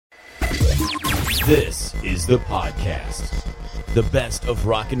This is the podcast. The best of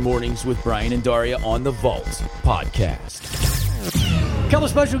Rockin' Mornings with Brian and Daria on the Vault podcast. A couple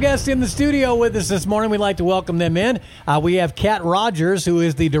of special guests in the studio with us this morning. We'd like to welcome them in. We have Kay Rodgers, who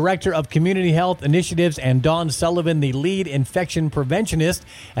is the Director of Community Health Initiatives, and Dawn Sullivan, the lead infection preventionist.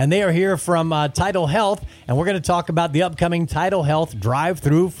 And they are here from TidalHealth, and we're going to talk about the upcoming TidalHealth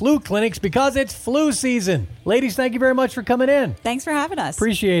drive-through flu clinics because it's flu season. Ladies, thank you very much for coming in. Thanks for having us.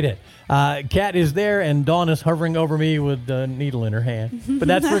 Appreciate it. Kat is there, and Dawn is hovering over me with a needle in her hand. But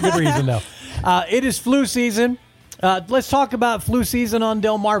that's for a good reason, though. It is flu season. Let's talk about flu season on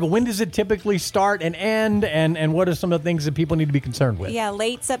Delmarva. When does it typically start and end, and what are some of the things that people need to be concerned with? Yeah,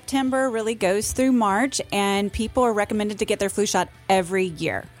 late September really goes through March, and people are recommended to get their flu shot every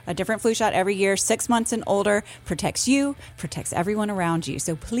year. A different flu shot every year, 6 months and older, protects you, protects everyone around you.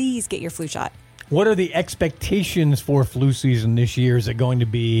 So please get your flu shot. What are the expectations for flu season this year? Is it going to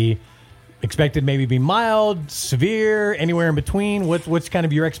be expected maybe be mild, severe, anywhere in between? What's kind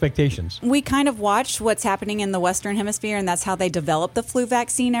of your expectations? We kind of watch what's happening in the Western Hemisphere, and that's how they develop the flu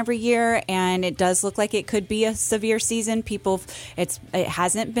vaccine every year. And it does look like it could be a severe season. It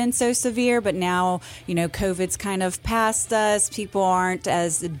hasn't been so severe, but now, COVID's kind of past us. People aren't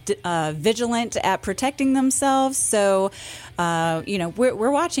as vigilant at protecting themselves. So,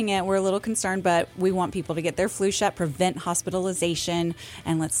 we're watching it. We're a little concerned, but we want people to get their flu shot, prevent hospitalization,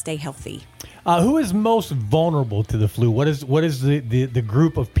 and let's stay healthy. Who is most vulnerable to the flu? What is the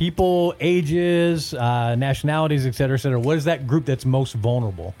group of people, ages, nationalities, et cetera, et cetera? What is that group that's most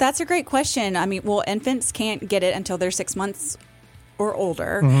vulnerable? That's a great question. I mean, infants can't get it until they're 6 months or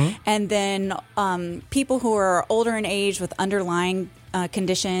older. Mm-hmm. And then people who are older in age with underlying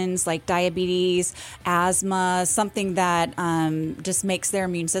conditions like diabetes, asthma, something that just makes their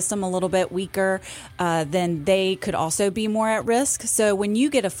immune system a little bit weaker, then they could also be more at risk. So when you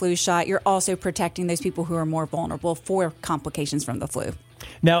get a flu shot, you're also protecting those people who are more vulnerable for complications from the flu.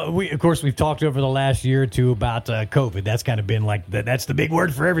 Now, we've talked over the last year or two about COVID. That's kind of been that's the big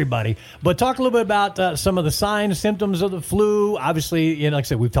word for everybody. But talk a little bit about some of the signs, symptoms of the flu. Obviously, like I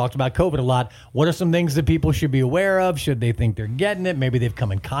said, we've talked about COVID a lot. What are some things that people should be aware of? Should they think they're getting it? Maybe they've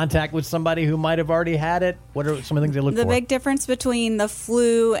come in contact with somebody who might have already had it. What are some of the things they look for? The big difference between the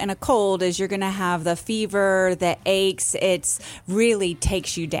flu and a cold is you're going to have the fever, the aches. It really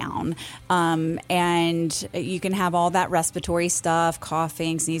takes you down. And you can have all that respiratory stuff,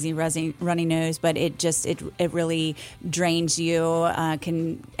 coughing, sneezing, runny nose, but it really drains you.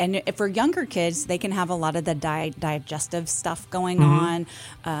 And for younger kids, they can have a lot of the digestive stuff going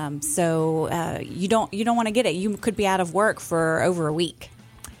on. So you don't want to get it. You could be out of work for over a week.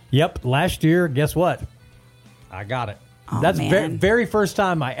 Yep. Last year, guess what? I got it. That's the very first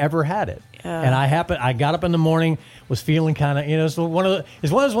time I ever had it. And I got up in the morning, was feeling kind of, it's one of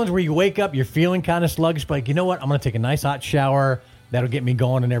those ones where you wake up, you're feeling kind of sluggish, but you know what? I'm going to take a nice hot shower. That'll get me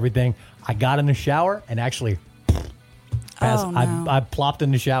going and everything. I got in the shower and actually, I plopped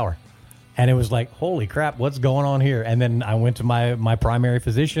in the shower. And it was like, holy crap, what's going on here? And then I went to my primary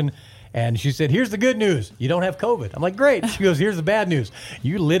physician, and she said, here's the good news. You don't have COVID. I'm like, great. She goes, here's the bad news.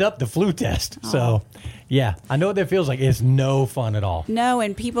 You lit up the flu test. Oh. So, yeah, I know what that feels like. It's no fun at all. No,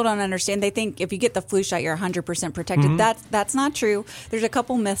 and people don't understand. They think if you get the flu shot, you're 100% protected. That's not true. There's a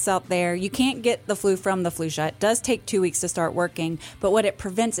couple myths out there. You can't get the flu from the flu shot. It does take 2 weeks to start working, but what it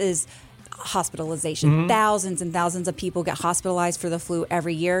prevents is hospitalization. Thousands and thousands of people get hospitalized for the flu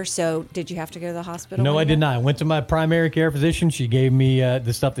every year. So did you have to go to the hospital? No, I did not. I went to my primary care physician. She gave me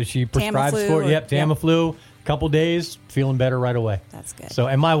the stuff that she prescribes for. Tamiflu. Couple days, feeling better right away. That's good. So,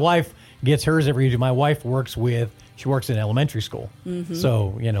 and my wife gets hers every year. My wife works in elementary school.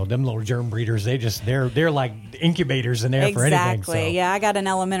 So, them little germ breeders, they're like incubators in there for anything. Exactly. So. Yeah, I got an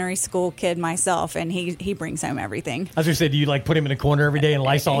elementary school kid myself, and he brings home everything. I was going to say, do you put him in a corner every day and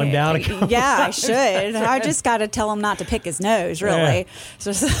Lysol him down? Yeah, I should. I just got to tell him not to pick his nose, really.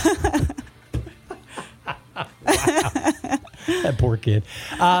 Yeah. That poor kid.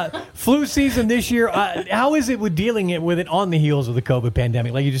 Flu season this year, how is it with dealing with it on the heels of the COVID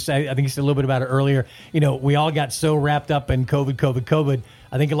pandemic? Like I think you said a little bit about it earlier. We all got so wrapped up in COVID.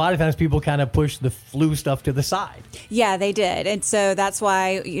 I think a lot of times people kind of push the flu stuff to the side. Yeah, they did. And so that's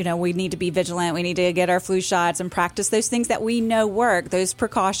why, we need to be vigilant. We need to get our flu shots and practice those things that we know work, those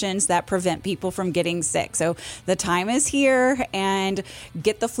precautions that prevent people from getting sick. So the time is here, and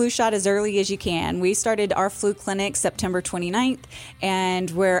get the flu shot as early as you can. We started our flu clinic September 29th,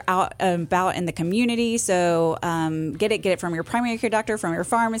 and we're out about in the community. So get it from your primary care doctor, from your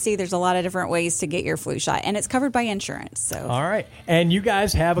pharmacy. There's a lot of different ways to get your flu shot, and it's covered by insurance. So all right. And you guys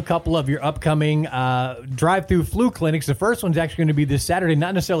guys have a couple of your upcoming drive-through flu clinics. The first one's actually going to be this Saturday,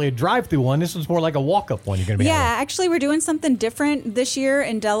 not necessarily a drive-through one. This one's more like a walk-up one you're going to be having. Actually, we're doing something different this year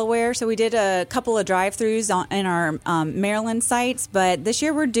in Delaware. So we did a couple of drive-throughs in our Maryland sites, but this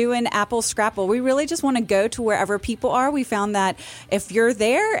year we're doing Apple Scrapple. We really just want to go to wherever people are. We found that if you're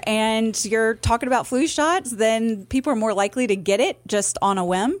there and you're talking about flu shots, then people are more likely to get it just on a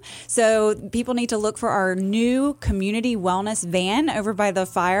whim. So people need to look for our new community wellness van over by the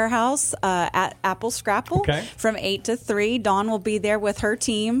firehouse at Apple Scrapple from 8 to 3. Dawn will be there with her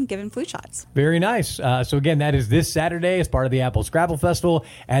team giving flu shots. Very nice. So again, that is this Saturday as part of the Apple Scrapple Festival.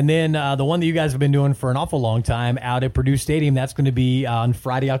 And then the one that you guys have been doing for an awful long time out at Purdue Stadium, that's going to be on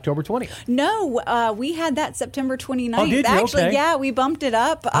Friday, October 20th. No, we had that September 29th. Oh, did you? Actually, okay. Yeah, we bumped it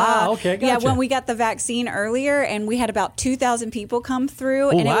up. Okay, gotcha. Yeah, when we got the vaccine earlier, and we had about 2,000 people come through,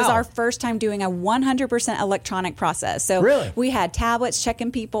 and it was our first time doing a 100% electronic process. So we had tablets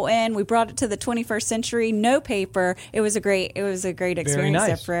checking people in. We brought it to the 21st century, no paper. It was a great experience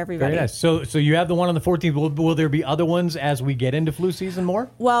there for everybody. Very nice. So you have the one on the 14th. Will there be other ones as we get into flu season more?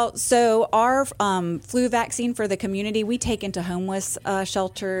 Well, so our flu vaccine for the community, we take into homeless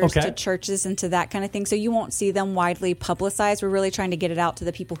shelters, to churches, and to that kind of thing. So you won't see them widely publicized. We're really trying to get it out to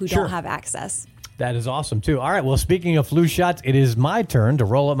the people who don't have access. That is awesome, too. All right, well, speaking of flu shots, it is my turn to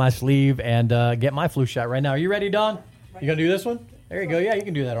roll up my sleeve and get my flu shot right now. Are you ready, Dawn? You going to do this one? There you go. Yeah, you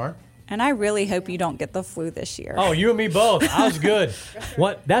can do that, Arn. And I really hope you don't get the flu this year. Oh, you and me both. I was good.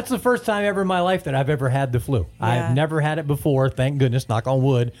 That's the first time ever in my life that I've ever had the flu. Yeah. I've never had it before, thank goodness, knock on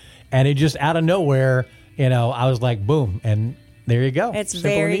wood. And it just out of nowhere, I was like, boom, and there you go. It's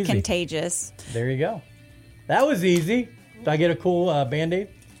very contagious. There you go. That was easy. Did I get a cool Band-Aid?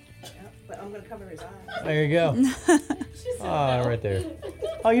 Yeah, but I'm going to cover his eyes. There you go. Right there.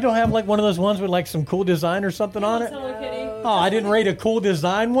 Oh, you don't have like one of those ones with like some cool design or something on it? Oh, I didn't rate a cool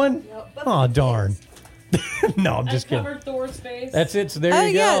design one? Oh, darn. No, I'm just kidding. Covered Thor's face. That's it. So there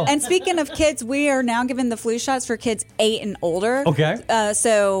you go. Yeah. And speaking of kids, we are now giving the flu shots for kids 8 and older. Okay.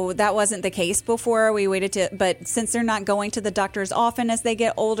 So that wasn't the case before. We waited but since they're not going to the doctor as often as they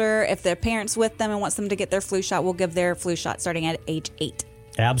get older, if their parents with them and wants them to get their flu shot, we'll give their flu shot starting at age 8.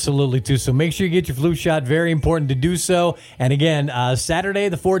 Absolutely, too. So make sure you get your flu shot. Very important to do so. And again, Saturday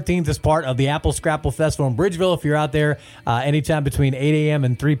the 14th is part of the Apple Scrapple Festival in Bridgeville. If you're out there anytime between 8 a.m.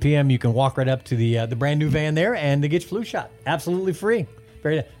 and 3 p.m., you can walk right up to the brand new van there and to get your flu shot. Absolutely free.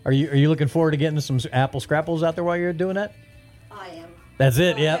 Are you looking forward to getting some Apple Scrapples out there while you're doing that? I am. That's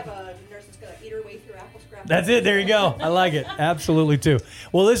it, I have a nurse that's going to eat her way through Apple Scrapples. That's it. There you go. I like it. Absolutely, too.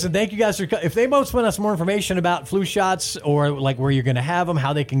 Well, listen, thank you guys for if they both send us more information about flu shots or like where you're going to have them,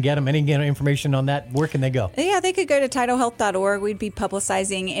 how they can get them, any information on that, where can they go? Yeah, they could go to TidalHealth.org. We'd be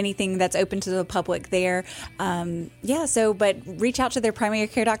publicizing anything that's open to the public there. But reach out to their primary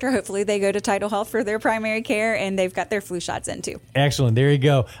care doctor. Hopefully they go to TidalHealth for their primary care and they've got their flu shots in too. Excellent. There you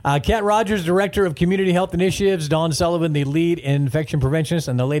go. Kay Rodgers, Director of Community Health Initiatives, Dawn Sullivan, the lead infection preventionist,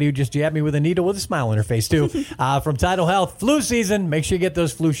 and the lady who just jabbed me with a needle with a smile on her face too. From TidalHealth, flu season. Make sure you get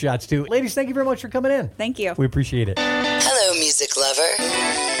those flu shots too. Ladies, thank you very much for coming in. Thank you. We appreciate it. Hello, music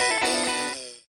lover.